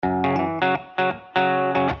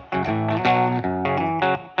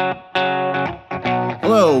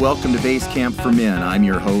welcome to Basecamp for Men. I'm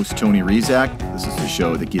your host, Tony Rezac. This is the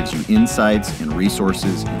show that gives you insights and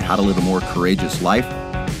resources on how to live a more courageous life.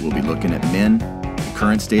 We'll be looking at men, the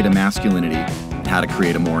current state of masculinity, and how to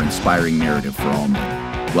create a more inspiring narrative for all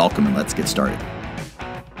men. Welcome, and let's get started.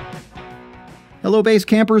 Hello,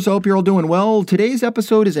 Basecampers. I hope you're all doing well. Today's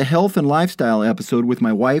episode is a health and lifestyle episode with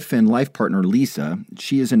my wife and life partner, Lisa.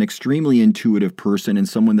 She is an extremely intuitive person and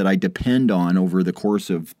someone that I depend on over the course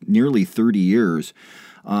of nearly 30 years.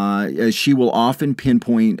 She will often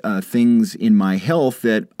pinpoint things in my health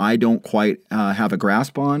that I don't quite have a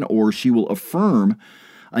grasp on, or she will affirm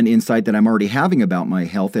an insight that I'm already having about my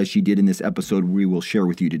health, as she did in this episode we will share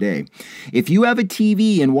with you today. If you have a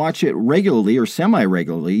TV and watch it regularly or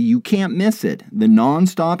semi-regularly, you can't miss it. The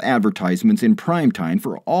non-stop advertisements in primetime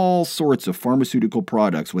for all sorts of pharmaceutical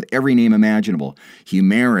products with every name imaginable.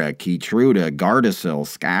 Humira, Keytruda, Gardasil,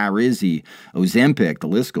 Skyrizi, Ozempic, the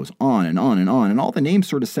list goes on and on and on, and all the names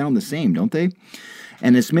sort of sound the same, don't they?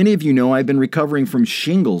 And as many of you know, I've been recovering from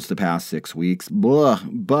shingles the past 6 weeks,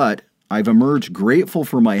 but I've emerged grateful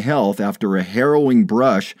for my health after a harrowing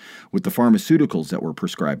brush with the pharmaceuticals that were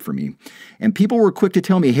prescribed for me. And people were quick to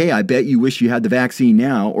tell me, hey, I bet you wish you had the vaccine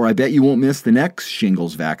now, or I bet you won't miss the next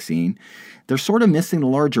shingles vaccine. They're sort of missing the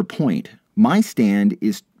larger point. My stand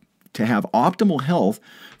is to have optimal health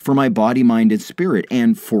for my body, mind, and spirit.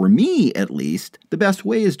 And for me, at least, the best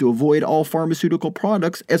way is to avoid all pharmaceutical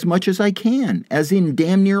products as much as I can, as in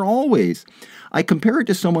damn near always. I compare it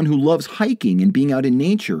to someone who loves hiking and being out in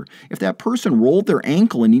nature. If that person rolled their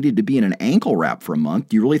ankle and needed to be in an ankle wrap for a month,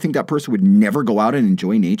 do you really think that person would never go out and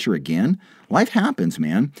enjoy nature again? Life happens,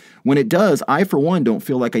 man. When it does, I, for one, don't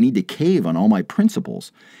feel like I need to cave on all my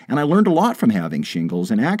principles. And I learned a lot from having shingles,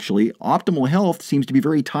 and actually, optimal health seems to be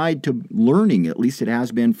very tied to learning, at least it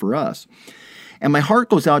has been for us. And my heart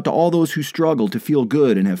goes out to all those who struggle to feel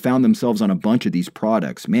good and have found themselves on a bunch of these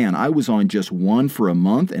products. Man, I was on just one for a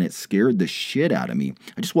month, and it scared the shit out of me.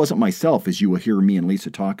 I just wasn't myself, as you will hear me and Lisa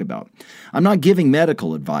talk about. I'm not giving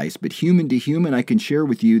medical advice, but human to human, I can share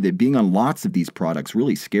with you that being on lots of these products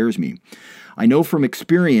really scares me. I know from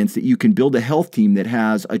experience that you can build a health team that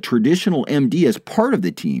has a traditional MD as part of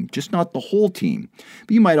the team, just not the whole team.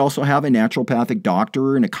 But you might also have a naturopathic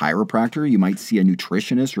doctor and a chiropractor. You might see a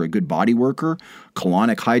nutritionist or a good body worker,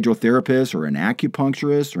 colonic hydrotherapist or an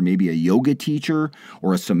acupuncturist, or maybe a yoga teacher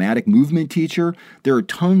or a somatic movement teacher. There are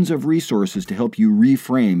tons of resources to help you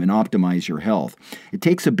reframe and optimize your health. It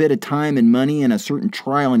takes a bit of time and money and a certain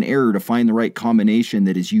trial and error to find the right combination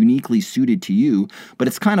that is uniquely suited to you, but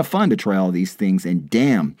it's kind of fun to try all these things, and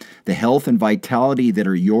damn, the health and vitality that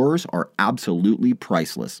are yours are absolutely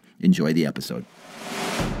priceless. Enjoy the episode.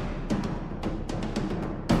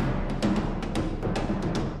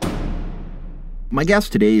 My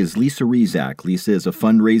guest today is Lisa Rezac. Lisa is a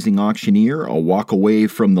fundraising auctioneer, a walk away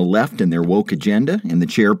from the left and their woke agenda, and the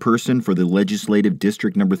chairperson for the Legislative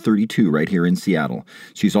District Number 32 right here in Seattle.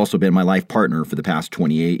 She's also been my life partner for the past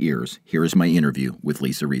 28 years. Here is my interview with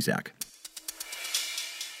Lisa Rezac.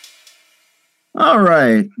 All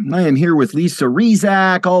right, I am here with Lisa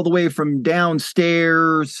Rezac, all the way from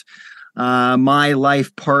downstairs. My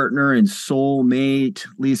life partner and soulmate,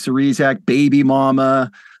 Lisa Rezac, baby mama,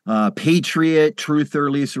 patriot, truther,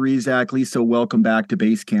 Lisa Rezac. Lisa, welcome back to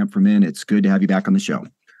Basecamp for Men. It's good to have you back on the show.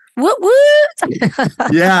 Woot woot!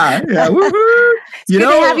 Yeah, woot woot. It's good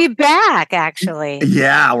to have you back, actually.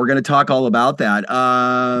 Yeah, we're going to talk all about that.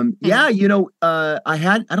 I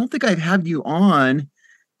don't think I've had you on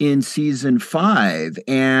in season 5,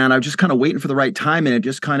 and I was just kind of waiting for the right time, and it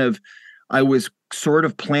just I was sort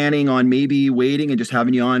of planning on maybe waiting and just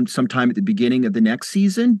having you on sometime at the beginning of the next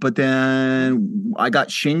season, but then I got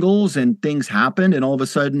shingles and things happened, and all of a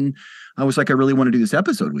sudden I was like, I really want to do this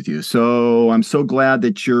episode with you. So I'm so glad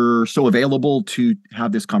that you're so available to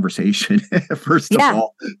have this conversation. First of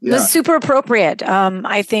all. Yeah, it was super appropriate.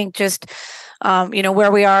 I think just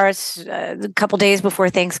where we are, it's a couple days before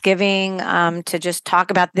Thanksgiving, to just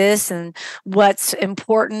talk about this and what's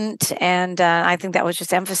important. And I think that was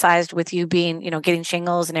just emphasized with you being, getting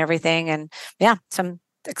shingles and everything. And yeah, so I'm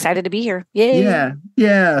excited to be here. Yay.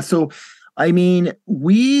 Yeah. So, I mean,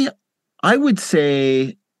 I would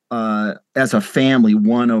say, as a family,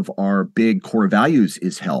 one of our big core values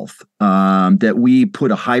is health, that we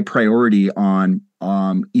put a high priority on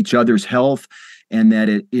each other's health, and that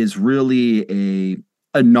it is really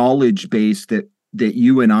a knowledge base that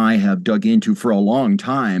you and I have dug into for a long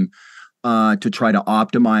time, to try to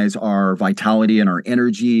optimize our vitality and our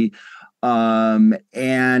energy.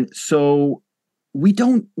 And so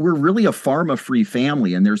we're really a pharma-free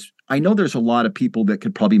family, and I know there's a lot of people that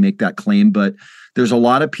could probably make that claim, but there's a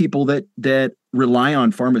lot of people that rely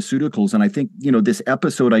on pharmaceuticals. And I think, this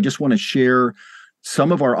episode, I just want to share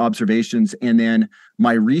some of our observations and then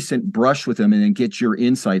my recent brush with them and then get your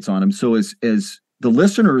insights on them. So as the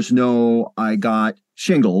listeners know, I got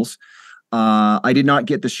shingles. I did not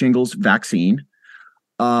get the shingles vaccine.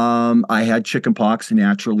 I had chickenpox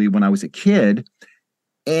naturally when I was a kid.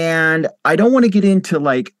 And I don't want to get into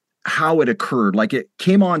like how it occurred. Like it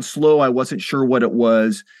came on slow. I wasn't sure what it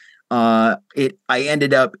was. I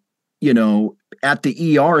ended up, at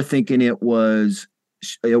the ER thinking it was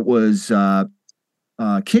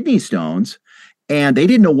kidney stones, and they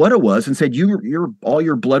didn't know what it was and said, you're all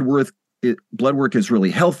your blood work is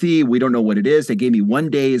really healthy. We don't know what it is. They gave me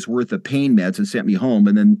 1 day's worth of pain meds and sent me home.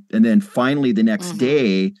 And then finally the next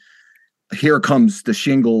day, here comes the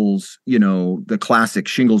shingles, the classic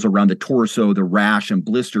shingles around the torso, the rash and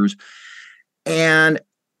blisters. And,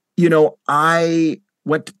 I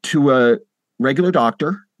went to a regular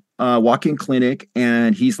doctor, walk-in clinic,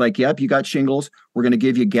 and he's like, yep, you got shingles. We're going to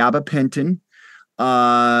give you gabapentin,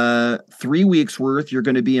 3 weeks worth. You're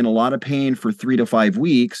going to be in a lot of pain for 3 to 5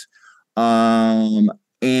 weeks. And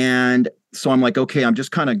so I'm like, okay, I'm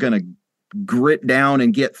just kind of going to grit down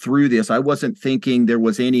and get through this. I wasn't thinking there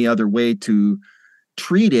was any other way to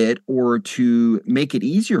treat it or to make it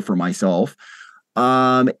easier for myself.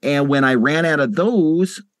 And when I ran out of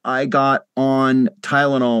those, I got on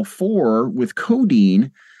Tylenol 4 with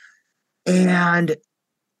codeine, and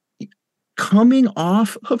coming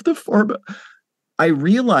off of the pharma, I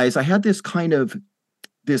realized I had this kind of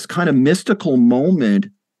mystical moment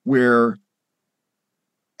where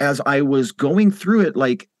as I was going through it,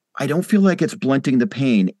 like, I don't feel like it's blunting the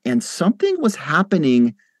pain, and something was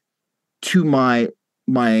happening to my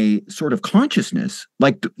sort of consciousness.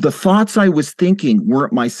 Like the thoughts I was thinking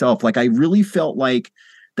weren't myself. Like I really felt like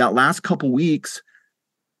that last couple weeks,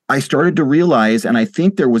 I started to realize, and I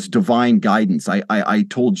think there was divine guidance. I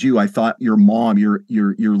told you, I thought your mom, your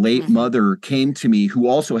late mother came to me, who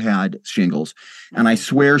also had shingles. And I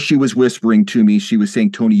swear she was whispering to me. She was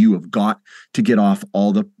saying, Tony, you have got to get off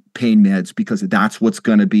all the pain meds, because that's what's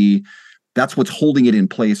holding it in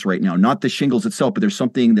place right now. Not the shingles itself, but there's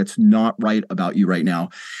something that's not right about you right now.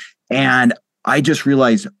 And I just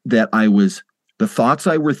realized that the thoughts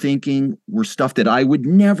I were thinking were stuff that I would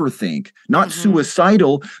never think, not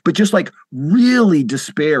suicidal, but just like really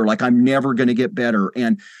despair, like I'm never going to get better.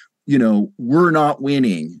 And, we're not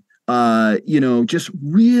winning, just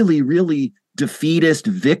really, really defeatist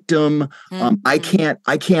victim. I can't,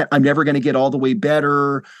 I'm never going to get all the way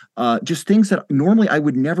better. Just things that normally I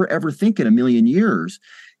would never, ever think in a million years.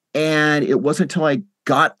 And it wasn't until I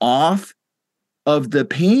got off of the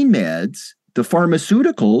pain meds, the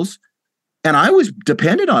pharmaceuticals, and I was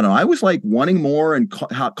dependent on them. I was like wanting more and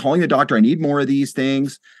calling the doctor, I need more of these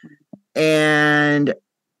things. And,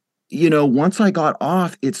 once I got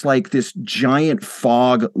off, it's like this giant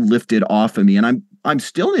fog lifted off of me. And I'm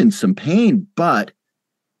still in some pain, but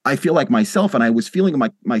I feel like myself. And I was feeling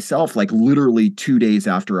myself like literally 2 days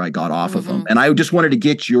after I got off of them. And I just wanted to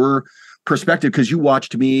get your perspective, because you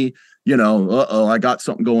watched me, I got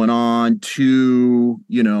something going on, to,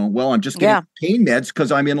 well, I'm just getting pain meds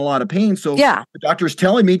because I'm in a lot of pain. So the doctor's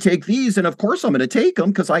telling me take these, and of course I'm going to take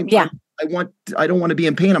them because I don't want to be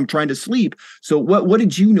in pain. I'm trying to sleep. So what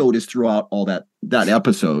did you notice throughout all that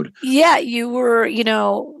episode? Yeah, you were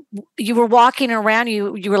walking around,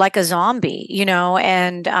 you were like a zombie,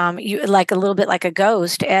 and you like a little bit like a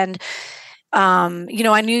ghost. And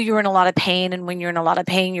I knew you were in a lot of pain, and when you're in a lot of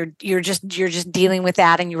pain, you're just dealing with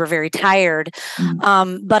that, and you were very tired.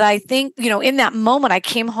 But I think, in that moment, I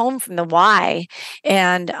came home from the Y,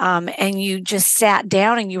 and you just sat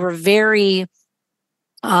down, and you were very,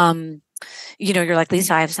 you're like,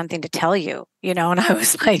 Lisa, I have something to tell you, and I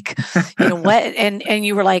was like, what? And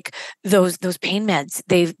you were like, those pain meds,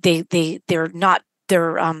 they're not,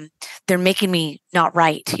 they're making me not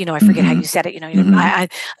right. I forget how you said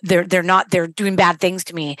it, they're doing bad things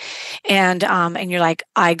to me. And you're like,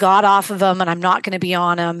 I got off of them and I'm not going to be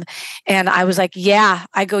on them. And I was like, yeah,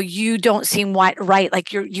 I go, you don't seem right.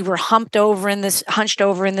 Like you were hunched over in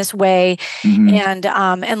this way.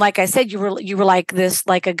 And like I said, you were like this,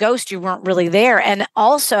 like a ghost. You weren't really there. And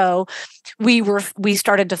also we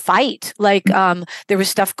started to fight. Like, there was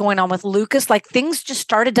stuff going on with Lucas, like things just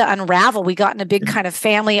started to unravel. We got in a big kind of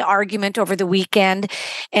family argument over the weekend,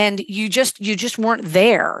 and you just weren't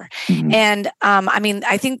there. And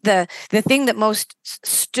I think the thing that most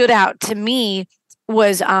stood out to me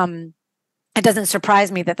was it doesn't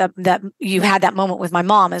surprise me that you had that moment with my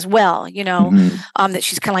mom as well, that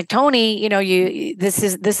she's kind of like, Tony, this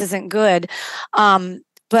isn't good.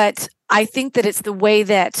 but I think that it's the way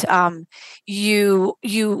that you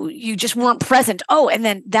just weren't present. Oh, and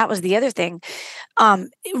then that was the other thing.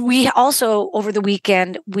 We also, over the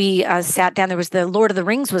weekend, we sat down. There was the Lord of the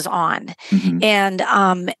Rings was on, and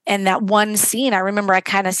that one scene. I remember I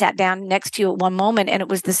kind of sat down next to you at one moment, and it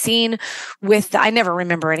was the scene with I never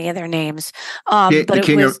remember any of their names. But the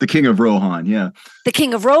King of Rohan, the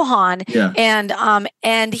King of Rohan, yeah,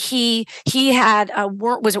 and he had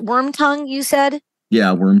was it Wormtongue? You said,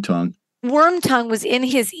 yeah, Wormtongue. Wormtongue was in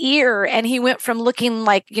his ear, and he went from looking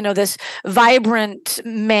like, this vibrant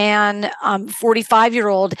man,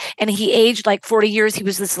 45-year-old, and he aged like 40 years. He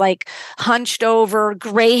was this like hunched over,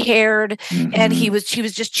 gray haired, and she was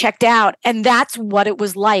just checked out. And that's what it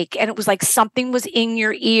was like. And it was like something was in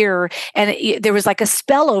your ear, and there was like a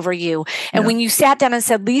spell over you. And when you sat down and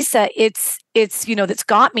said, Lisa, it's that's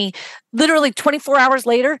got me, literally 24 hours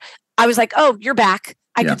later, I was like, oh, you're back.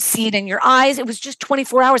 I could see it in your eyes. It was just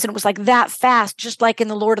 24 hours, and it was like that fast, just like in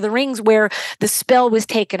the Lord of the Rings, where the spell was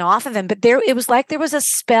taken off of him. But it was like there was a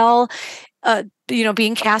spell,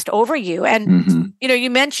 being cast over you. And you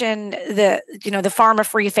mentioned the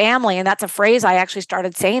pharma-free family, and that's a phrase I actually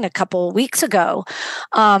started saying a couple of weeks ago.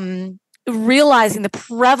 Realizing the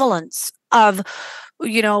prevalence of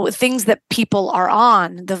things that people are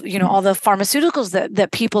on, all the pharmaceuticals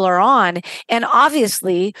that people are on. And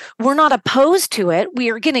obviously we're not opposed to it. We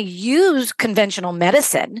are going to use conventional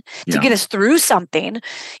medicine to get us through something.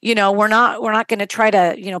 We're not going to try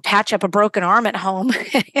to, patch up a broken arm at home.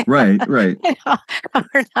 Right. We're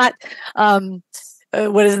not,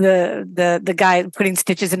 what is the guy putting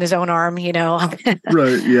stitches in his own arm, Right.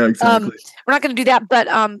 Yeah, exactly. We're not going to do that,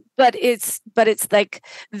 but it's like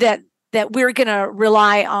that we're going to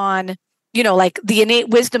rely on, like the innate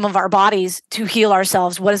wisdom of our bodies to heal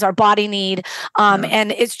ourselves. What does our body need?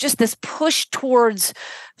 And it's just this push towards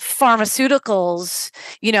pharmaceuticals,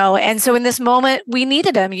 and so in this moment we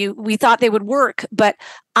needed them. We thought they would work, but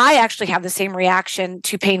I actually have the same reaction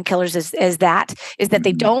to painkillers as that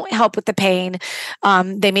they don't help with the pain.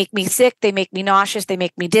 They make me sick. They make me nauseous. They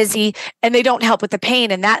make me dizzy, and they don't help with the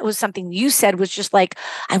pain. And that was something you said was just like,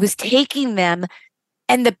 I was taking them,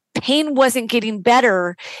 and the pain wasn't getting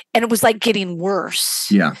better, and it was like getting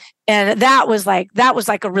worse. Yeah. And that was like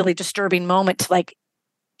a really disturbing moment to like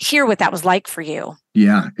hear what that was like for you.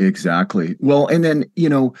 Yeah, exactly. Well, and then,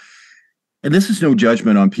 and this is no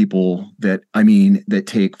judgment on people that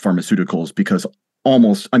take pharmaceuticals, because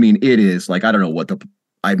it is like, I don't know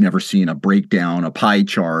I've never seen a breakdown, a pie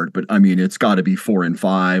chart, but it's got to be 4 and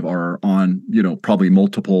 5 are on, probably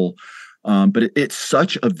multiple. But it's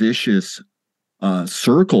such a vicious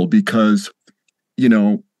circle, because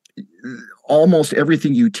almost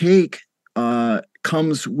everything you take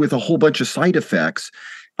comes with a whole bunch of side effects,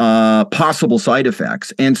 possible side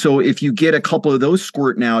effects. And so if you get a couple of those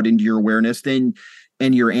squirting out into your awareness, then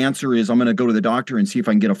and your answer is, I'm going to go to the doctor and see if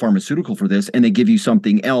I can get a pharmaceutical for this, and they give you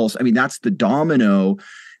something else, that's the domino.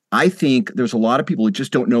 I think there's a lot of people that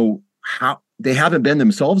just don't know how. They haven't been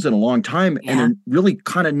themselves in a long time, and they're really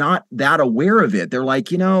kind of not that aware of it. They're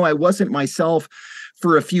like, I wasn't myself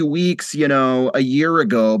for a few weeks, a year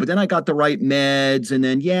ago, but then I got the right meds, and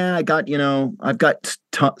then, I got, I've got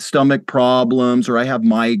stomach problems, or I have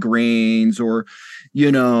migraines, or,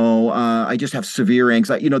 I just have severe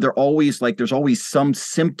anxiety. They're always like, there's always some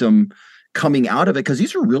symptom coming out of it, because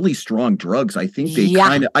these are really strong drugs. I think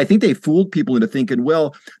they fooled people into thinking,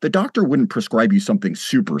 well, the doctor wouldn't prescribe you something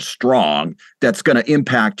super strong that's going to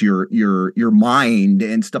impact your mind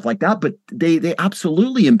and stuff like that, but they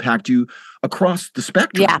absolutely impact you across the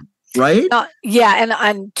spectrum. Yeah. Right?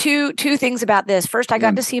 And two things about this. First, I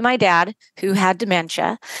got to see my dad, who had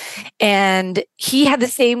dementia, and he had the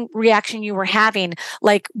same reaction you were having,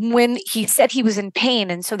 like when he said he was in pain.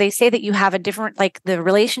 And so they say that you have a different, like the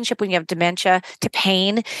relationship when you have dementia to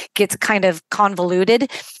pain gets kind of convoluted.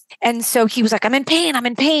 And so he was like, I'm in pain.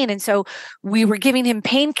 And so we were giving him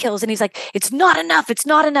painkillers, and he's like, it's not enough.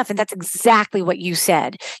 And that's exactly what you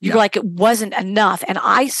said. You were like, it wasn't enough. And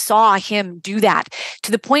I saw him do that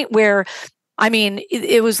to the point where,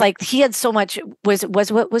 it was like he had so much,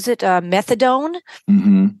 methadone?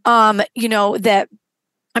 That,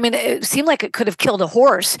 it seemed like it could have killed a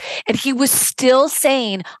horse, and he was still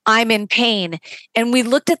saying, I'm in pain. And we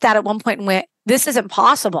looked at that at one point and went, this isn't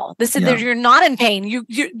possible. You're not in pain.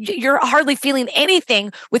 You're hardly feeling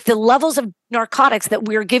anything with the levels of narcotics that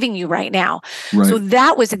we're giving you right now. Right. So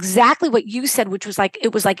that was exactly what you said, which was like,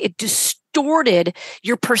 it distorted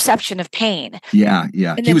your perception of pain. Yeah.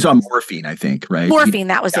 And he was on morphine, I think, right? Morphine,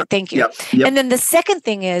 that was it. Thank you. Yep. And then the second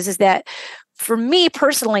thing is that for me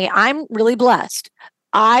personally, I'm really blessed.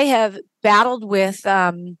 I have battled with,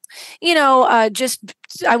 just,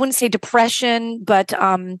 I wouldn't say depression, but,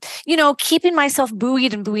 keeping myself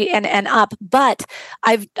buoyed and up. But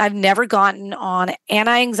I've never gotten on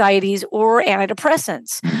anti-anxieties or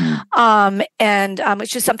antidepressants.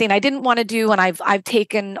 It's just something I didn't want to do. And I've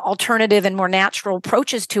taken alternative and more natural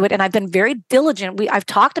approaches to it. And I've been very diligent. I've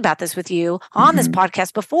talked about this with you on this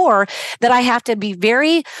podcast before, that I have to be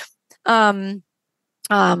very,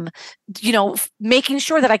 making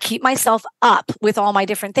sure that I keep myself up with all my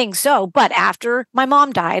different things. So, but after my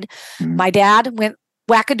mom died, my dad went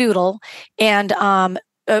wackadoodle, and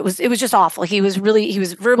it was just awful. He was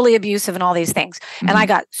verbally abusive and all these things. And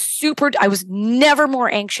I was never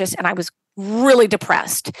more anxious, and I was really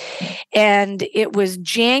depressed. And it was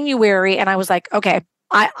January, and I was like, okay,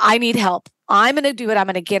 I need help. I'm going to do it. I'm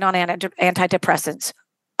going to get on antidepressants.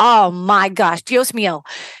 Oh my gosh, Dios mío.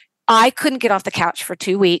 I couldn't get off the couch for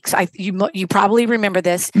 2 weeks. You probably remember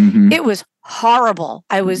this. It was horrible.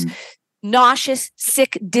 I was nauseous,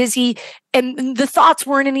 sick, dizzy, and the thoughts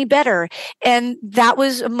weren't any better. And that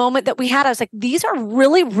was a moment that we had. I was like, these are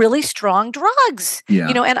really, really strong drugs.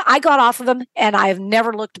 And I got off of them, and I've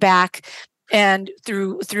never looked back. And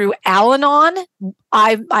through Al-Anon,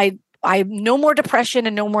 I no more depression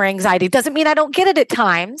and no more anxiety. It doesn't mean I don't get it at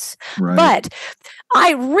times, but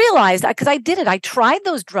I realized that because I did it. I tried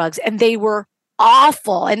those drugs, and they were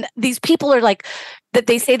awful. And these people are like, that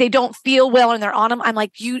they say they don't feel well and they're on them. I'm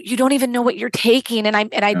like, you don't even know what you're taking. And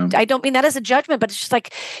I don't mean that as a judgment, but it's just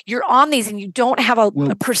like, you're on these and you don't have a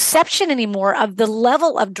perception anymore of the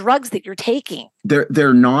level of drugs that you're taking.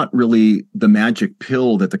 They're not really the magic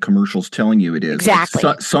pill that the commercial's telling you it is. Exactly.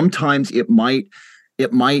 Like, sometimes it might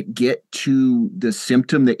get to the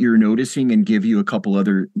symptom that you're noticing and give you a couple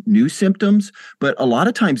other new symptoms, but a lot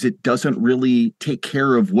of times it doesn't really take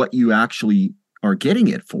care of what you actually are getting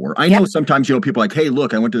it for. I know sometimes, people are like, hey,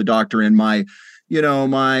 look, I went to the doctor and my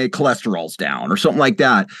cholesterol's down or something like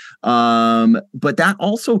that. But that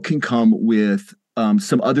also can come with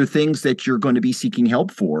some other things that you're going to be seeking help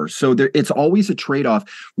for. So it's always a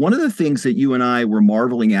trade-off. One of the things that you and I were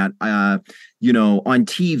marveling at, on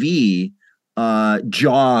TV,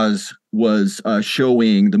 Jaws was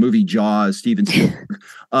showing the movie Jaws, Steven Spielberg.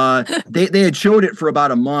 They had showed it for about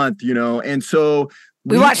a month, and so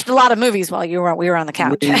we watched a lot of movies while we were on the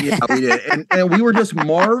couch. Yeah, we did. And we were just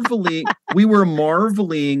marveling. We were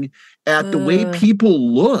marveling at the way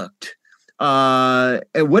people looked. And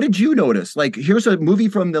what did you notice? Like, here's a movie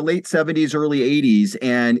from the late 70s, early 80s,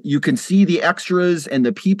 and you can see the extras and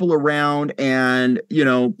the people around. And,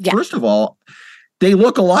 first of all, they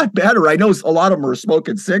look a lot better. I know a lot of them are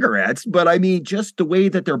smoking cigarettes, but I mean, just the way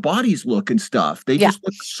that their bodies look and stuff, they just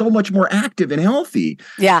look so much more active and healthy.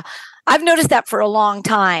 Yeah. I've noticed that for a long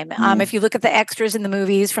time. If you look at the extras in the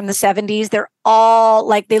movies from the 70s, they're all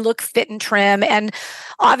like, they look fit and trim. And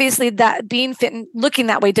obviously that being fit and looking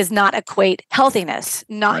that way does not equate healthiness,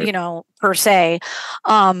 per se.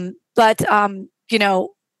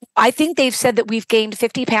 I think they've said that we've gained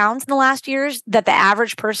 50 pounds in the last years, that the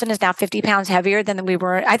average person is now 50 pounds heavier than we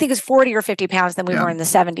were. I think it's 40 or 50 pounds than we were in the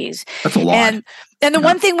 70s. That's a lot. And the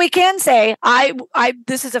one thing we can say,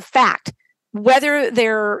 this is a fact, whether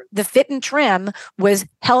the fit and trim was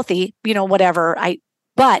healthy,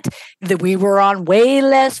 but we were on way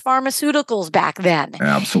less pharmaceuticals back then.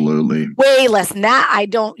 Absolutely. Way less. And that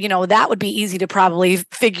that would be easy to probably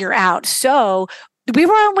figure out. So we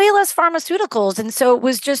were on way less pharmaceuticals. And so it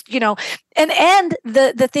was just, and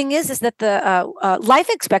the thing is that the life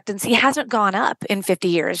expectancy hasn't gone up in 50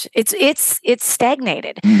 years. It's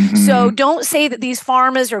stagnated. So don't say that these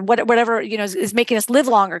pharmas or whatever, is making us live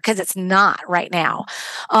longer, because it's not right now.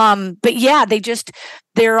 But yeah,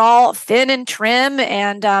 they're all thin and trim,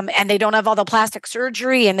 and they don't have all the plastic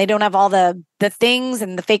surgery, and they don't have all the things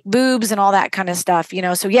and the fake boobs and all that kind of stuff,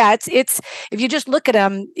 So yeah, it's if you just look at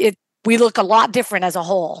them, we look a lot different as a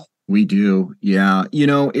whole. We do. Yeah.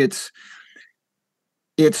 It's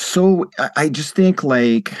so, I just think,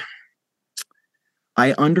 like,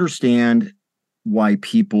 I understand why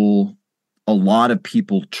a lot of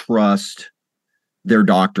people trust their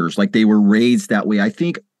doctors. Like, they were raised that way. I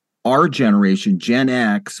think our generation, Gen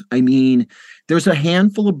X, I mean, there's a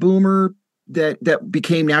handful of boomer that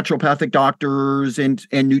became naturopathic doctors and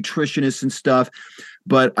nutritionists and stuff.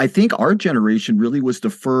 But I think our generation really was the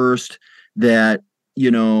first that,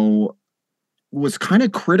 was kind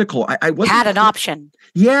of critical. I wasn't had an option.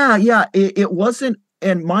 Yeah. It wasn't.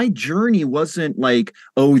 And my journey wasn't like,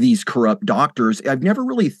 oh, these corrupt doctors. I've never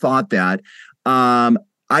really thought that.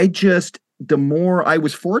 The more I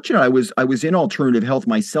was fortunate, I was in alternative health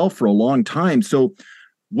myself for a long time. So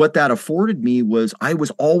what that afforded me was I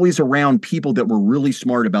was always around people that were really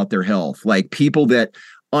smart about their health, like people that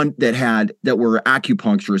were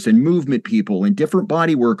acupuncturists and movement people and different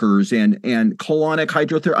body workers and colonic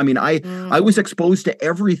hydrotherapy. I mean, I was exposed to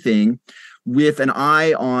everything with an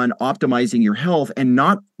eye on optimizing your health, and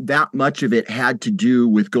not that much of it had to do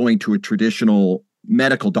with going to a traditional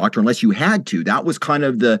medical doctor unless you had to. That was kind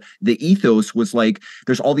of the ethos, was like,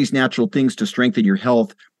 there's all these natural things to strengthen your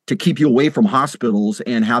health, to keep you away from hospitals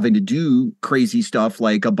and having to do crazy stuff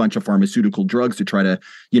like a bunch of pharmaceutical drugs to try to,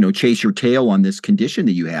 chase your tail on this condition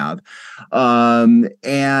that you have. So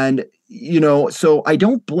I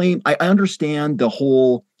don't blame, I understand the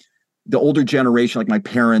older generation, like my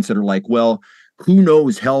parents, that are like, well, who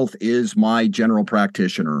knows, health is my general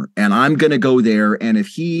practitioner, and I'm going to go there. And if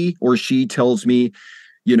he or she tells me,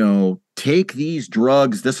 take these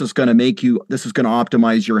drugs, this is going to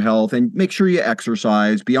optimize your health, and make sure you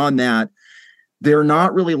exercise. Beyond that, they're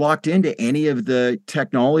not really locked into any of the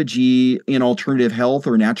technology in alternative health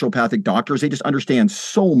or naturopathic doctors. They just understand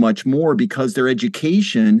so much more because their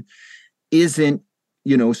education isn't,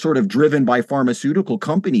 sort of driven by pharmaceutical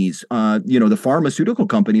companies. The pharmaceutical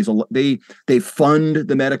companies, they fund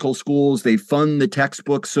the medical schools, they fund the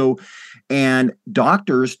textbooks. And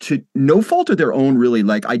doctors, to no fault of their own, really,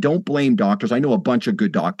 like, I don't blame doctors. I know a bunch of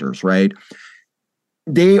good doctors, right?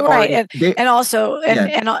 They right. are, and also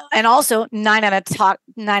 9 out of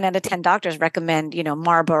 10 doctors recommend,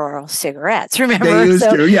 Marlboro cigarettes. Remember, they used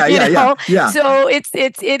to, yeah. So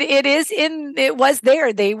it was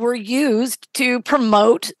there. They were used to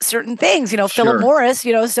promote certain things. Sure. Philip Morris.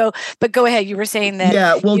 So, but go ahead. You were saying that.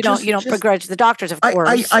 Yeah. Well, you don't begrudge the doctors, of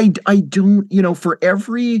course. I don't. For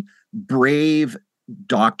every brave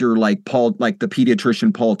doctor like the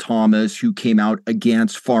pediatrician Paul Thomas, who came out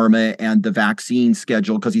against pharma and the vaccine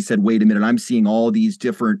schedule because he said, wait a minute, I'm seeing all these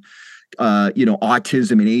different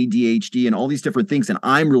autism and ADHD and all these different things, and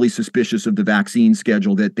I'm really suspicious of the vaccine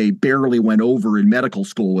schedule that they barely went over in medical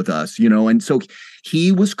school with us, and so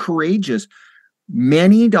he was courageous.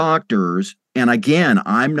 Many doctors, and again,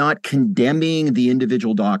 I'm not condemning the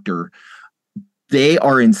individual doctor, they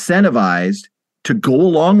are incentivized to go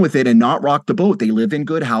along with it and not rock the boat. They live in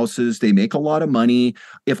good houses. They make a lot of money.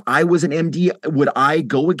 If I was an MD, would I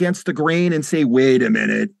go against the grain and say, wait a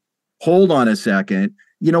minute, hold on a second?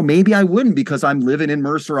 Maybe I wouldn't, because I'm living in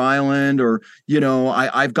Mercer Island, or,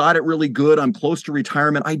 I've got it really good. I'm close to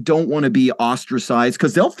retirement. I don't want to be ostracized,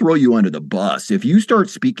 because they'll throw you under the bus. If you start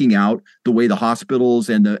speaking out the way the hospitals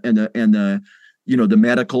and the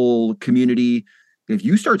medical community, if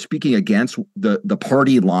you start speaking against the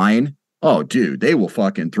party line, oh, dude, they will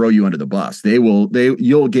fucking throw you under the bus.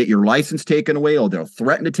 You'll get your license taken away, or they'll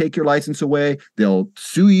threaten to take your license away. They'll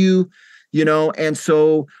sue you, and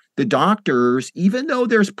so the doctors, even though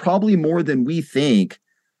there's probably more than we think,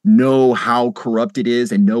 know how corrupt it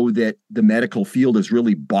is, and know that the medical field is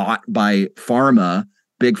really bought by pharma,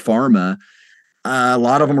 big pharma. A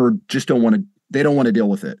lot of them don't want to deal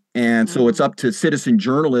with it. And so it's up to citizen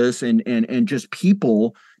journalists and just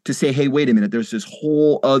people to say, hey, wait a minute, there's this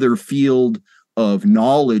whole other field of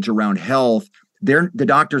knowledge around health. The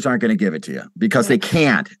doctors aren't going to give it to you because they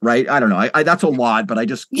can't, right? I don't know. I that's a lot, but I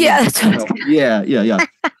just yeah. That's what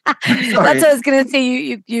I was going to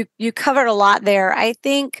say. You covered a lot there. I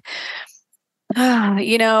think,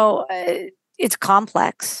 it's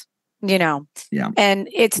complex. And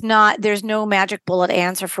it's not, there's no magic bullet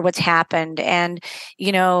answer for what's happened. And,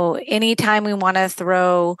 anytime we want to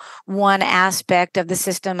throw one aspect of the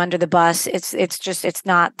system under the bus, that's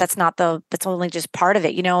only just part of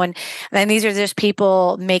it, and these are just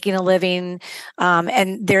people making a living.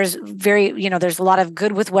 And there's there's a lot of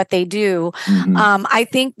good with what they do. Mm-hmm. I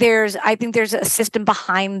think there's a system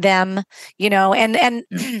behind them, and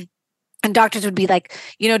and doctors would be like,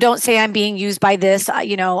 don't say I'm being used by this.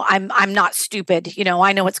 I'm not stupid.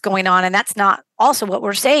 I know what's going on. And that's not also what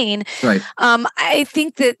we're saying. Right. I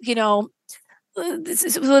think that,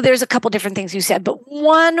 there's a couple different things you said, but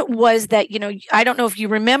one was that, I don't know if you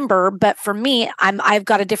remember, but for me, I'm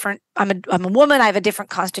a woman. I have a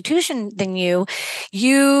different constitution than you.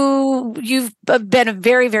 You've been a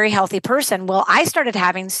very, very healthy person. Well, I started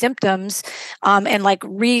having symptoms, and like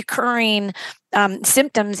recurring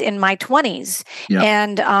symptoms in my 20s. Yep.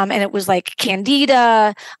 And it was like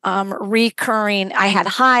candida, recurring. I had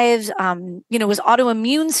hives, it was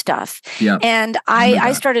autoimmune stuff. Yep. And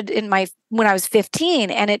I started when I was 15,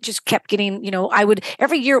 and it just kept getting,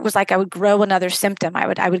 every year it was like I would grow another symptom. I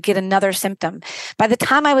would get another symptom. By the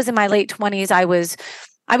time I was in my late 20s,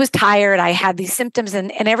 I was tired. I had these symptoms.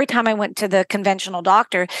 And every time I went to the conventional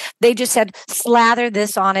doctor, they just said, slather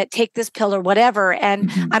this on it, take this pill or whatever. And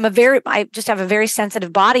I just have a very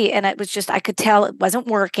sensitive body. And it was just, I could tell it wasn't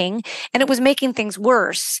working and it was making things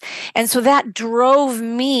worse. And so that drove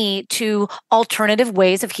me to alternative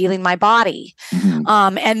ways of healing my body.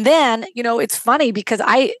 And then, it's funny because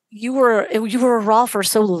you were a Rolfer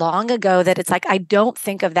so long ago that it's like, I don't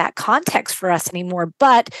think of that context for us anymore,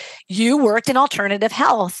 but you worked in alternative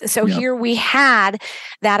health. So here we had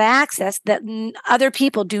that access that other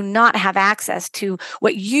people do not have access to,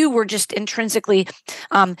 what you were just intrinsically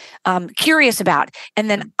curious about. And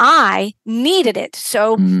then I needed it.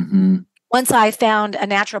 So once I found a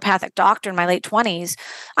naturopathic doctor in my late 20s,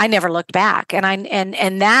 I never looked back,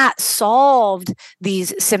 and that solved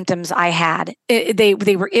these symptoms I had.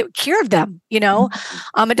 It cured them.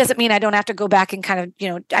 It doesn't mean I don't have to go back and kind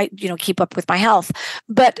of keep up with my health,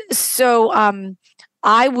 but so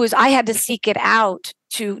I had to seek it out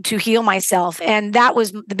to heal myself, and that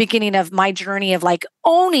was the beginning of my journey of like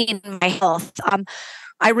owning my health.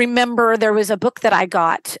 I remember there was a book that I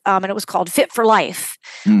got, and it was called Fit for Life.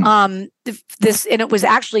 And it was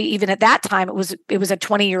actually, even at that time, it was a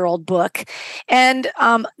 20-year-old book. And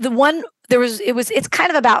it's kind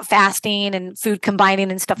of about fasting and food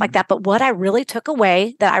combining and stuff like that. But what I really took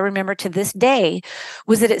away that I remember to this day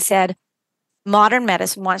was that it said, modern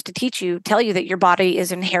medicine wants to tell you that your body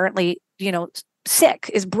is inherently,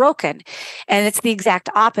 sick, is broken. And it's the exact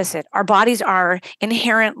opposite. Our bodies are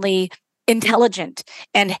inherently intelligent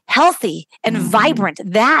and healthy and vibrant.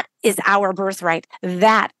 That is our birthright.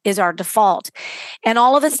 That is our default. And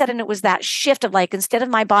all of a sudden it was that shift of like, instead of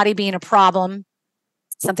my body being a problem,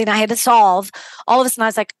 something I had to solve, all of a sudden I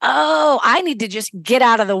was like, oh, I need to just get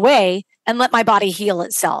out of the way and let my body heal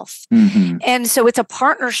itself. And so it's a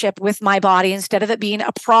partnership with my body instead of it being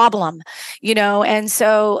a problem, and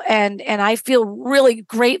so, and I feel really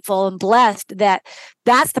grateful and blessed that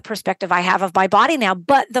that's the perspective I have of my body now.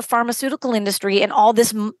 But the pharmaceutical industry and all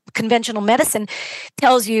this conventional medicine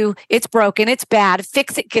tells you it's broken, it's bad,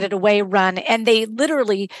 fix it, get it away, run. And they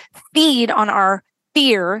literally feed on our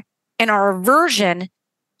fear and our aversion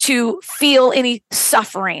to feel any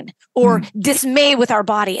suffering or dismay with our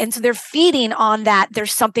body. And so they're feeding on that.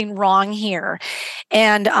 There's something wrong here.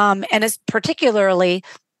 And it's particularly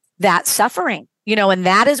that suffering, and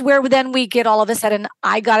that is where then we get all of a sudden,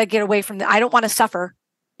 I got to get away from I don't want to suffer,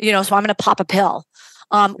 so I'm going to pop a pill,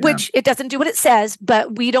 which it doesn't do what it says,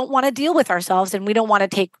 but we don't want to deal with ourselves and we don't want to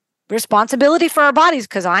take responsibility for our bodies,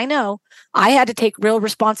 because I know I had to take real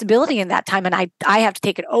responsibility in that time, and I have to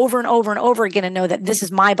take it over and over and over again and know that this is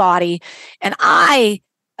my body, and I,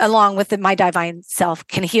 along with my divine self,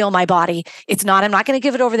 can heal my body. I'm not going to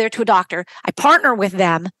give it over there to a doctor. I partner with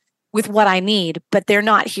them with what I need, but they're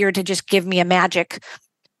not here to just give me a magic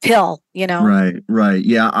pill, Right.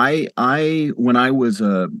 Yeah. When I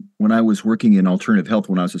was working in alternative health,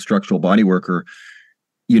 when I was a structural body worker,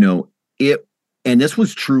 and this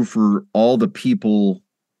was true for all the people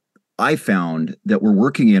I found that were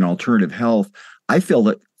working in alternative health. I felt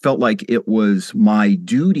like it was my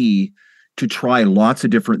duty to try lots of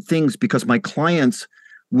different things, because my clients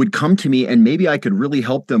would come to me and maybe I could really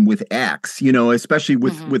help them with X, especially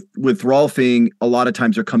with Rolfing. A lot of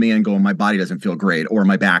times they're coming in and going, my body doesn't feel great, or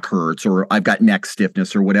my back hurts, or I've got neck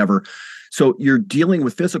stiffness or whatever. So you're dealing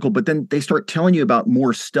with physical, but then they start telling you about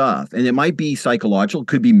more stuff, and it might be psychological,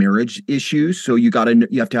 could be marriage issues. So you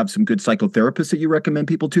have to have some good psychotherapists that you recommend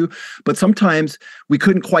people to. But sometimes we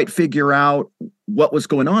couldn't quite figure out what was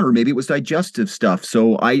going on, or maybe it was digestive stuff.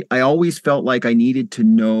 So I always felt like I needed to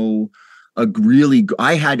know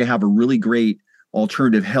I had to have a really great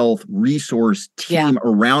alternative health resource team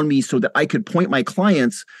around me so that I could point my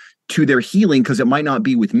clients to their healing, because it might not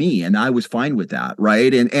be with me, and I was fine with that,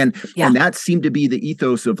 right? And that seemed to be the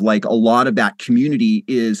ethos of like a lot of that community.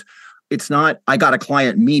 Is it's not I got a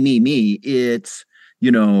client, me. It's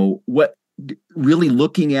what really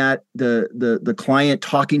looking at the client,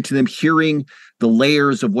 talking to them, hearing the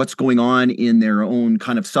layers of what's going on in their own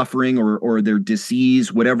kind of suffering or their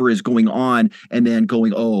disease, whatever is going on, and then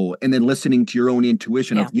and then listening to your own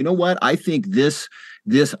intuition of, what, I think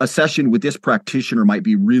a session with this practitioner might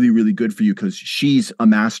be really, really good for you, because she's a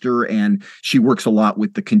master and she works a lot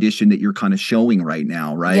with the condition that you're kind of showing right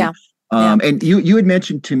now, right? Yeah. And you had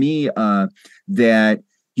mentioned to me that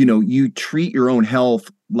you treat your own health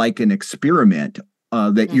like an experiment,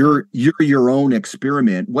 that you're your own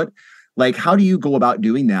experiment. How do you go about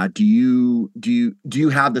doing that? Do you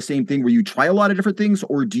have the same thing where you try a lot of different things,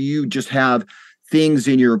 or do you just have things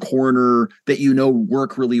in your corner that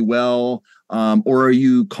work really well? or are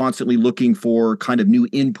you constantly looking for kind of new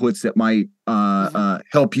inputs that might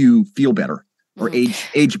help you feel better or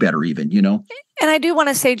age better even, you know? And I do want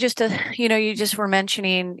to say just to, you just were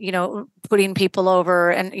mentioning, putting people over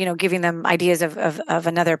and, giving them ideas of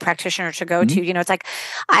another practitioner to go to, it's like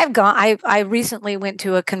I recently went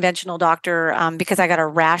to a conventional doctor because I got a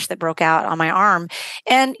rash that broke out on my arm.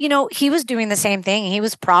 And, he was doing the same thing. He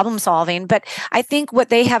was problem solving. But I think what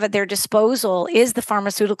they have at their disposal is the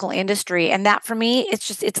pharmaceutical industry. And that for me,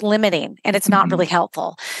 it's limiting and it's not really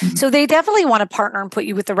helpful. So they definitely want to partner and put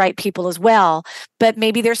you with the right people as well. But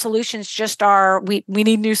maybe their solutions just are, we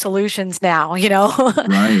need new solutions now,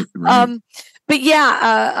 Right. But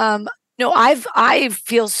yeah, no, I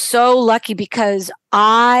feel so lucky because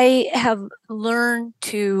I have learned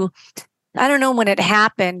to, I don't know when it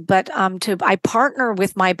happened, but I partner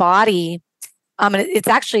with my body. And it's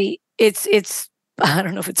actually it's I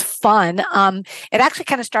don't know if it's fun. It actually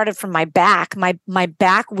kind of started from my back. My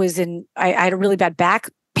back was I had a really bad back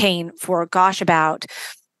pain for about,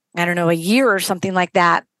 I don't know, a year or something like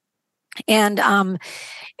that. And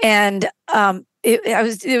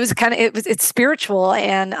it's spiritual.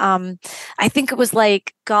 And I think it was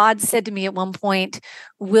like God said to me at one point,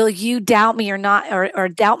 will you doubt me or not, or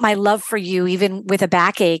doubt my love for you, even with a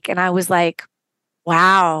backache? And I was like,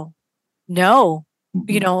 wow, no,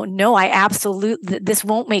 no, I absolutely, this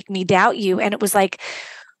won't make me doubt you. And it was like,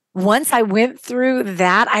 once I went through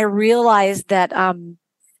that, I realized that,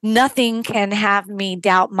 nothing can have me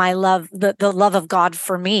doubt my love, the love of God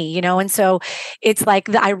for me, and so it's like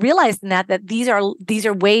I realized in that these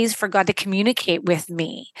are ways for God to communicate with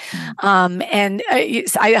me, and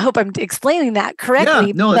I hope I'm explaining that correctly.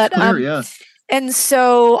 Yeah, no, it's clear. Yeah. And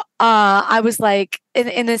so I was like, and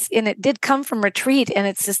it did come from retreat, and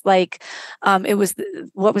it's just like, it was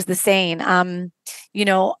what was the saying?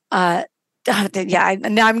 Yeah,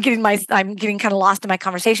 now I'm getting kind of lost in my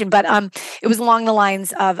conversation, but it was along the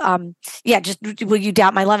lines of just will you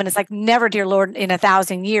doubt my love? And it's like, never, dear Lord, in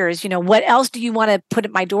 1,000 years. What else do you want to put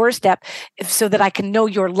at my doorstep so that I can know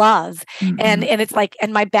your love? And it's like,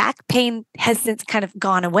 and my back pain has since kind of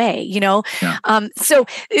gone away. Yeah. So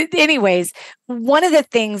anyways, one of the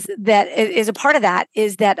things that is a part of that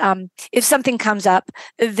is that if something comes up,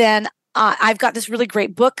 then I've got this really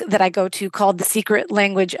great book that I go to called The Secret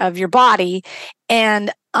Language of Your Body.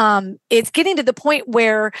 And it's getting to the point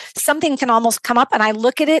where something can almost come up and I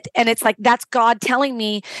look at it and it's like, that's God telling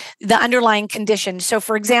me the underlying condition. So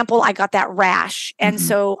for example, I got that rash. And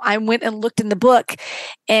so I went and looked in the book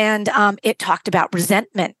and it talked about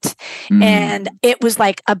resentment. And it was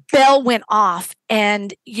like a bell went off.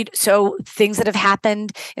 And so things that have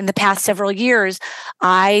happened in the past several years,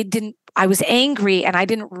 I was angry and I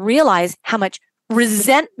didn't realize how much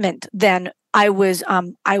resentment then I was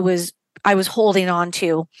holding on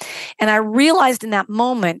to. And I realized in that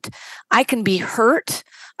moment, I can be hurt,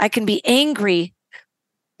 I can be angry,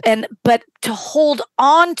 but to hold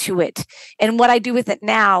on to it and what I do with it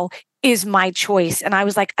now is my choice. And I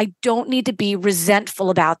was like, I don't need to be resentful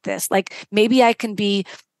about this. Like maybe I can be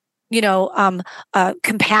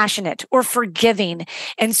compassionate or forgiving.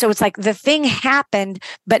 And so it's like the thing happened,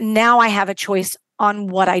 but now I have a choice on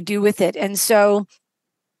what I do with it. And so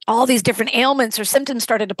all these different ailments or symptoms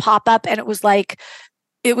started to pop up. And it was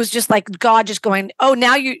just like God just going, oh,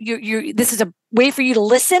 now you this is a way for you to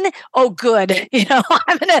listen. Oh, good. I'm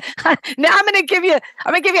gonna give you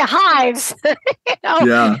hives.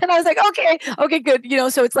 Yeah. And I was like, okay, good.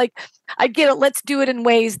 So it's like, I get it. Let's do it in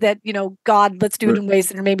ways that, God, let's do it in ways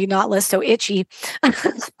that are maybe not less so itchy.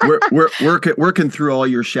 we're working through all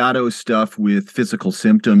your shadow stuff with physical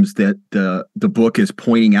symptoms that the book is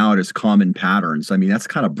pointing out as common patterns. I mean, that's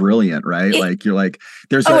kind of brilliant, right? You're like,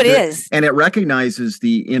 it is. And it recognizes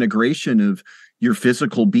the integration of your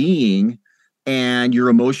physical being and your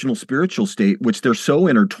emotional spiritual state, which they're so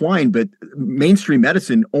intertwined, but mainstream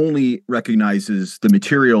medicine only recognizes the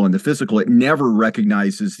material and the physical. It never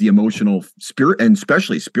recognizes the emotional spirit and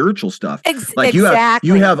especially spiritual stuff. Exactly.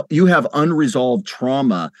 You have unresolved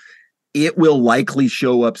trauma. It will likely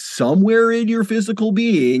show up somewhere in your physical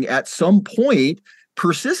being at some point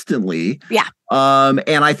persistently. Yeah.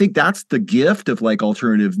 And I think that's the gift of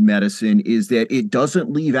alternative medicine, is that it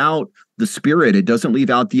doesn't leave out the spirit. It doesn't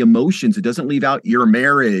leave out the emotions. It doesn't leave out your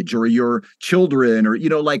marriage or your children or,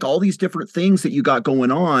 all these different things that you got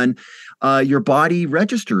going on. Your body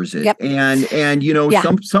registers it. Yep. And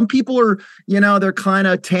some people are, they're kind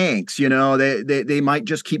of tanks, they might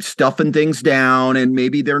just keep stuffing things down, and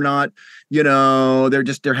maybe they're not,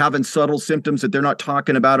 they're having subtle symptoms that they're not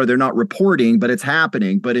talking about or they're not reporting, but it's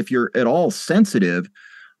happening. But if you're at all sensitive,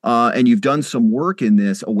 and you've done some work in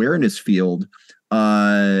this awareness field,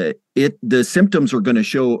 the symptoms are going to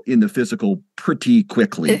show in the physical pretty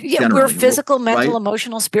quickly. Yeah, we're physical, mental, right?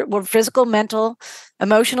 emotional, spirit. We're physical, mental,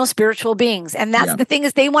 emotional, spiritual beings. And that's the thing,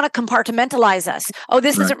 is they want to compartmentalize us. Oh,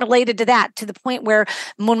 this isn't related to that, to the point where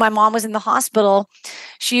when my mom was in the hospital,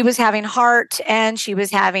 she was having she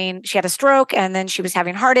had a stroke, and then she was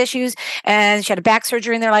having heart issues, and she had a back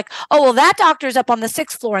surgery. And they're like, oh, well, that doctor's up on the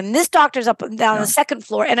 6th floor and this doctor's up and down on the 2nd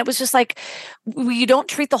floor. And it was just like, you don't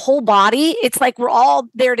treat the whole body. It's like, we're all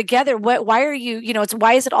there together. Why are you,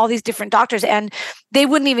 why is it all these different doctors? And they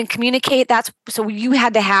wouldn't even communicate. So you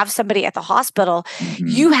had to have somebody at the hospital. Mm-hmm.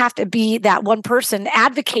 You have to be that one person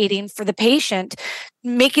advocating for the patient,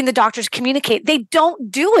 making the doctors communicate. They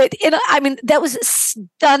don't do it. That was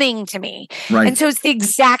stunning to me. Right. And so it's the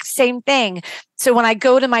exact same thing. So when I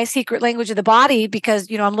go to my secret language of the body, because,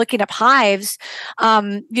 I'm looking up hives,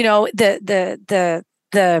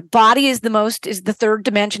 the body is the third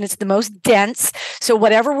dimension. It's the most dense. So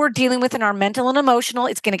whatever we're dealing with in our mental and emotional,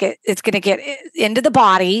 it's going to get into the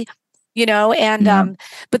body,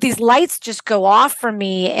 but these lights just go off for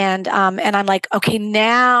me. And I'm like, okay,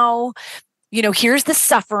 now, here's the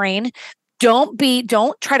suffering. Don't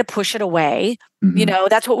try to push it away. Mm-hmm.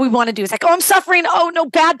 That's what we want to do. It's like, oh, I'm suffering. Oh no,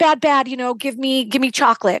 bad. Give me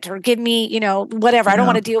chocolate, or give me, whatever. I don't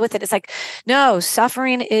want to deal with it. It's like, no,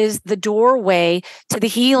 suffering is the doorway to the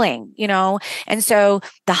healing, And so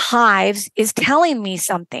the hives is telling me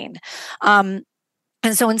something.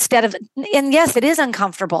 And so and yes, it is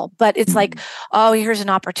uncomfortable, but it's like, oh, here's an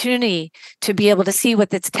opportunity to be able to see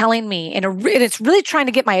what it's telling me. And it's really trying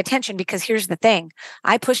to get my attention, because here's the thing.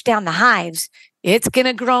 I push down the hives, it's going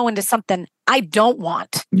to grow into something I don't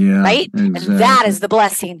want. Yeah, right. Exactly. And that is the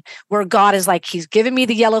blessing, where God is like, he's giving me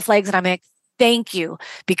the yellow flags, and I'm like, thank you,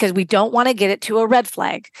 because we don't want to get it to a red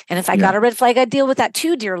flag. And if I got a red flag, I'd deal with that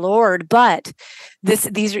too, dear Lord. But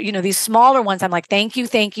these are, these smaller ones, I'm like, thank you.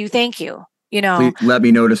 Please let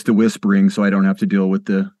me notice the whispering, so I don't have to deal with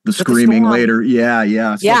the screaming later.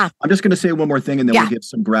 Yeah. So I'm just going to say one more thing, and then we'll give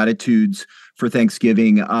some gratitudes for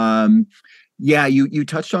Thanksgiving. You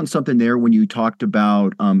touched on something there when you talked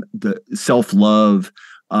about the self-love.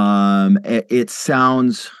 It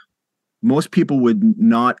sounds, most people would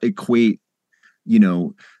not equate,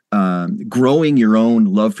 growing your own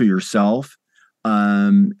love for yourself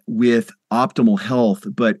with optimal health.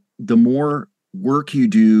 But the more work you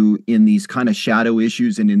do in these kind of shadow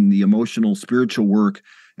issues and in the emotional, spiritual work,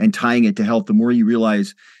 and tying it to health, the more you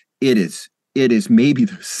realize it is maybe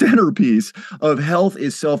the centerpiece of health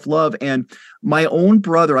is self-love. And my own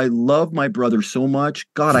brother, I love my brother so much.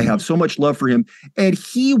 God, I have so much love for him. And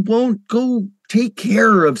he won't go take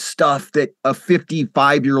care of stuff that a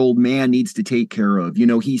 55-year-old man needs to take care of.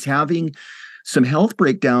 He's having some health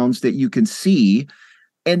breakdowns that you can see.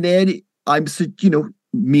 And then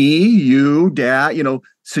me, you, Dad,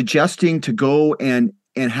 suggesting to go and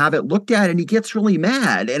have it looked at, and he gets really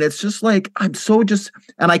mad. And it's just like, and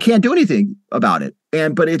I can't do anything about it.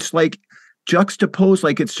 But it's like juxtaposed,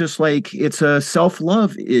 like, it's just like, it's a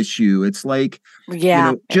self-love issue. It's like,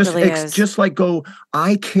 just like,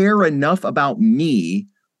 I care enough about me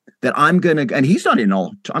that I'm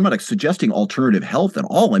not suggesting alternative health at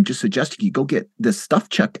all. I'm just suggesting you go get this stuff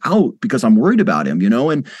checked out, because I'm worried about him,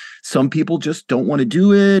 and some people just don't want to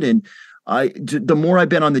do it. And the more I've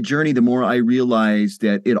been on the journey, the more I realize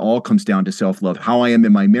that it all comes down to self-love. How I am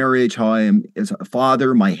in my marriage, how I am as a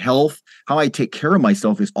father, my health, how I take care of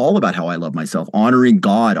myself is all about how I love myself, honoring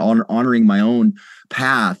God, honoring my own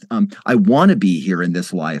path. I want to be here in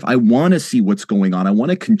this life. I want to see what's going on. I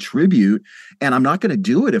want to contribute, and I'm not going to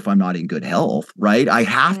do it if I'm not in good health, right? I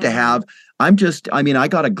have to have, I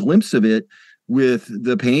got a glimpse of it with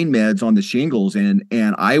the pain meds on the shingles, and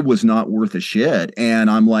I was not worth a shit. And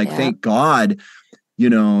I'm like, thank God,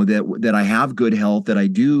 that I have good health, that I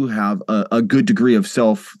do have a good degree of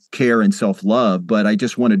self-care and self-love. But I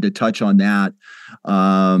just wanted to touch on that.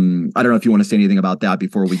 I don't know if you want to say anything about that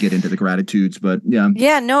before we get into the gratitudes, but yeah.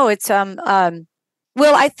 Yeah, no, it's, well,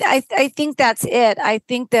 I think that's it. I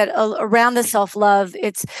think that around the self-love,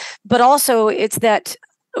 but also it's that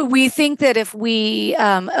we think that if we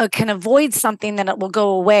can avoid something, then it will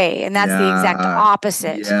go away. And that's the exact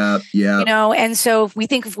opposite. Yeah. And so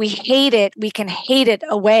if we hate it, we can hate it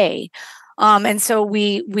away. And so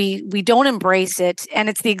we don't embrace it. And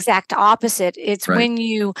it's the exact opposite. It's when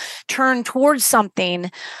you turn towards something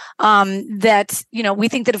that, we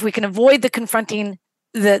think that if we can avoid the confronting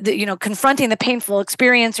confronting the painful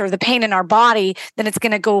experience or the pain in our body, then it's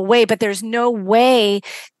going to go away. But there's no way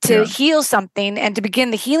to heal something and to begin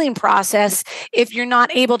the healing process if you're not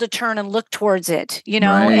able to turn and look towards it,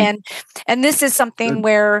 Right. and this is something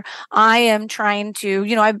where I am trying to,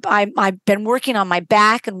 I've been working on my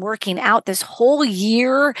back and working out this whole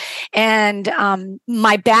year, and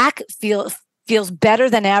my back feels better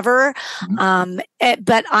than ever.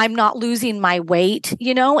 But I'm not losing my weight,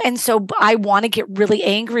 and so I want to get really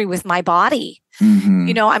angry with my body.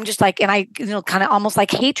 I'm just like, and I, kind of almost like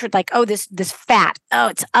hatred, like, oh, this fat, oh,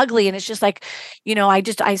 it's ugly. And it's just like,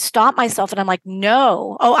 I stop myself and I'm like,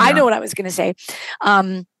 no. Oh, I know what I was going to say.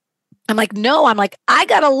 I'm like, no, I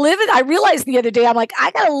got to live it. I realized the other day, I'm like,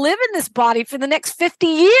 I got to live in this body for the next 50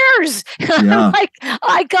 years. I'm like,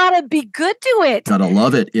 I got to be good to it. Got to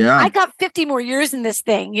love it. Yeah. I got 50 more years in this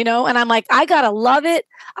thing, and I'm like, I got to love it.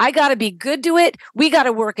 I got to be good to it. We got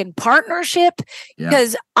to work in partnership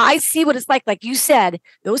because I see what it's like. Like you said,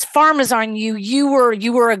 those farmers on you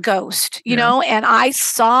were a ghost, and I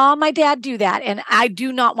saw my dad do that. And I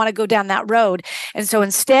do not want to go down that road. And so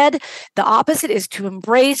instead, the opposite is to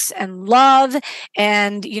embrace and love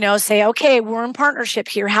and, say, okay, we're in partnership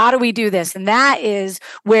here. How do we do this? And that is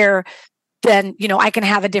where then, I can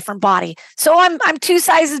have a different body. So I'm 2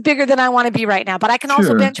 sizes bigger than I want to be right now, but I can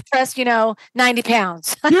also bench press, 90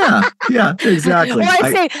 pounds. Yeah, exactly. Or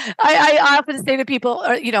I often say to people,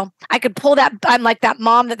 I could pull that. I'm like that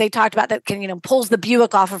mom that they talked about that can, pulls the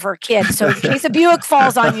Buick off of her kid. So in case a Buick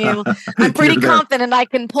falls on you, I'm pretty confident I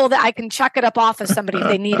can pull that. I can chuck it up off of somebody if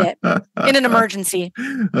they need it in an emergency.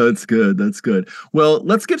 That's good. That's good. Well,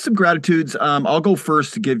 let's give some gratitudes. I'll go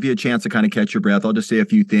first to give you a chance to kind of catch your breath. I'll just say a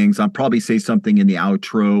few things. I'll probably say something in the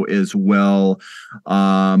outro as well.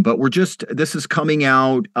 But this is coming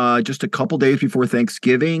out just a couple days before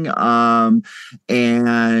Thanksgiving. I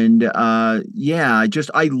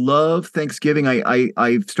love Thanksgiving.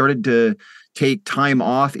 I've started to take time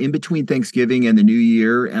off in between Thanksgiving and the New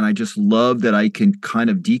Year. And I just love that I can kind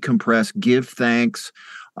of decompress, give thanks.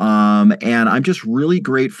 And I'm just really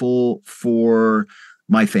grateful for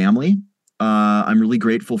my family. I'm really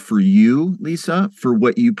grateful for you, Lisa, for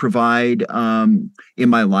what you provide in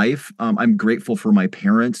my life. I'm grateful for my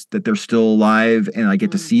parents that they're still alive and I get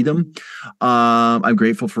to see them. I'm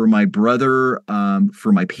grateful for my brother,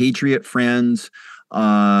 for my Patriot friends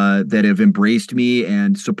that have embraced me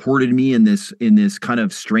and supported me in this kind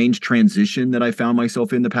of strange transition that I found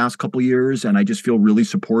myself in the past couple of years. And I just feel really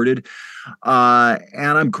supported.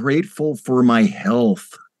 And I'm grateful for my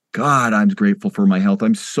health. God, I'm grateful for my health.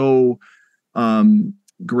 I'm so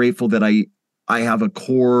grateful that I have a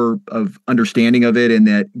core of understanding of it and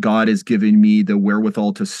that God has given me the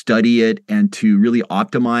wherewithal to study it and to really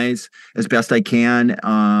optimize as best I can.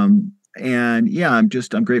 And yeah, I'm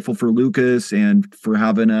grateful for Lucas and for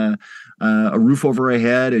having a roof over our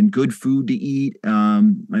head and good food to eat.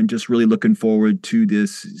 I'm just really looking forward to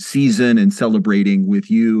this season and celebrating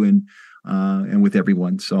with you and with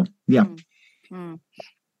everyone. So yeah. Mm-hmm.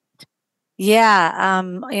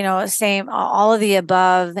 Yeah, same, all of the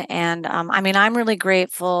above. And I'm really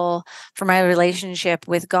grateful for my relationship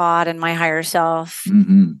with God and my higher self.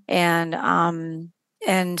 And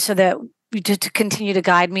so that to continue to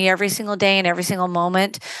guide me every single day and every single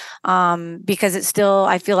moment, because it's still,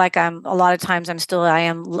 I feel like a lot of times I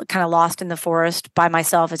am kind of lost in the forest by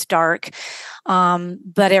myself. It's dark.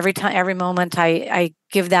 But every moment I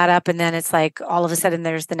give that up, and then it's like all of a sudden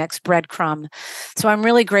there's the next breadcrumb. So I'm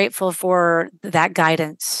really grateful for that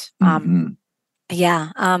guidance. I'm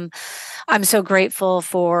so grateful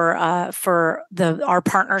for our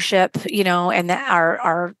partnership, and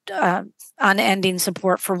our unending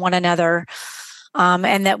support for one another,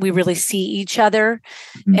 and that we really see each other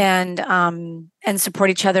and support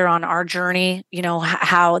each other on our journey.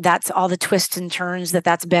 How that's all the twists and turns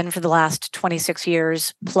that's been for the last 26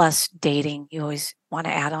 years plus dating. You always want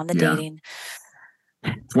to add on the dating.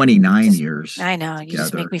 29 years. I know. You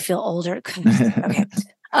just make me feel older. Okay.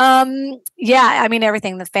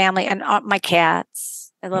 Everything, the family and my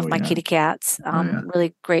cats. I love my kitty cats.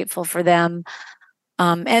 Really grateful for them.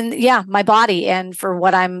 And my body and for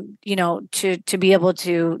what I'm, to be able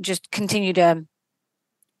to just continue to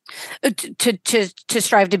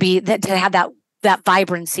strive to be that, to have that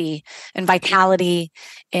vibrancy and vitality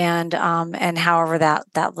and however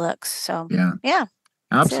that looks. So, yeah.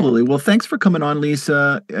 Absolutely. Well, thanks for coming on,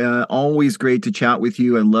 Lisa. Always great to chat with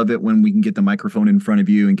you. I love it when we can get the microphone in front of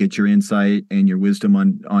you and get your insight and your wisdom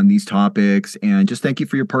on these topics. And just thank you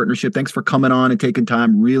for your partnership. Thanks for coming on and taking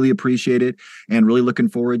time. Really appreciate it. And really looking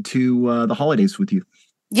forward to the holidays with you.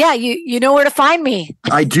 Yeah, you know where to find me.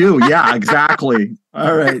 I do. Yeah, exactly.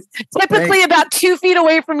 All right. Typically about 2 feet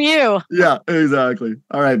away from you. Yeah, exactly.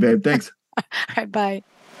 All right, babe. Thanks. All right, bye.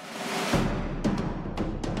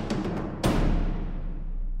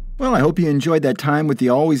 Well, I hope you enjoyed that time with the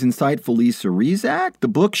always insightful Lisa Rezac. The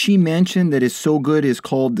book she mentioned that is so good is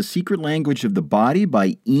called The Secret Language of the Body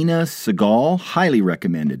by Ina Segal. Highly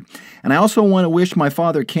recommended. And I also want to wish my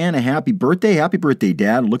father Ken a happy birthday. Happy birthday,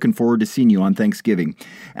 Dad. Looking forward to seeing you on Thanksgiving.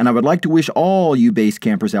 And I would like to wish all you base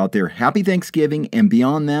campers out there happy Thanksgiving. And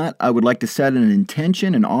beyond that, I would like to set an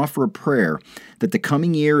intention and offer a prayer that the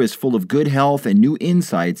coming year is full of good health and new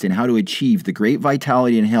insights in how to achieve the great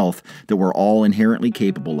vitality and health that we're all inherently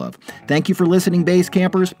capable of. Thank you for listening, Base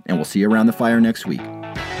Campers, and we'll see you around the fire next week.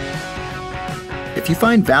 If you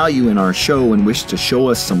find value in our show and wish to show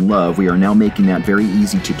us some love, we are now making that very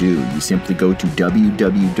easy to do. You simply go to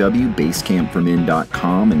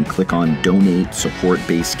www.basecampformen.com and click on Donate Support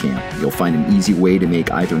Basecamp. You'll find an easy way to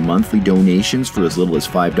make either monthly donations for as little as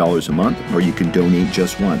 $5 a month, or you can donate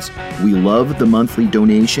just once. We love the monthly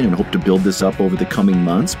donation and hope to build this up over the coming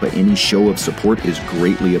months, but any show of support is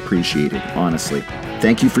greatly appreciated, honestly.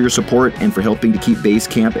 Thank you for your support and for helping to keep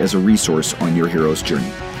Basecamp as a resource on your hero's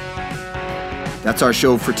journey. That's our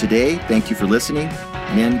show for today. Thank you for listening.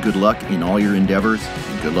 Men, good luck in all your endeavors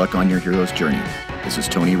and good luck on your hero's journey. This is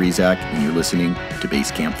Tony Rezac, and you're listening to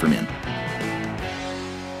Basecamp for Men.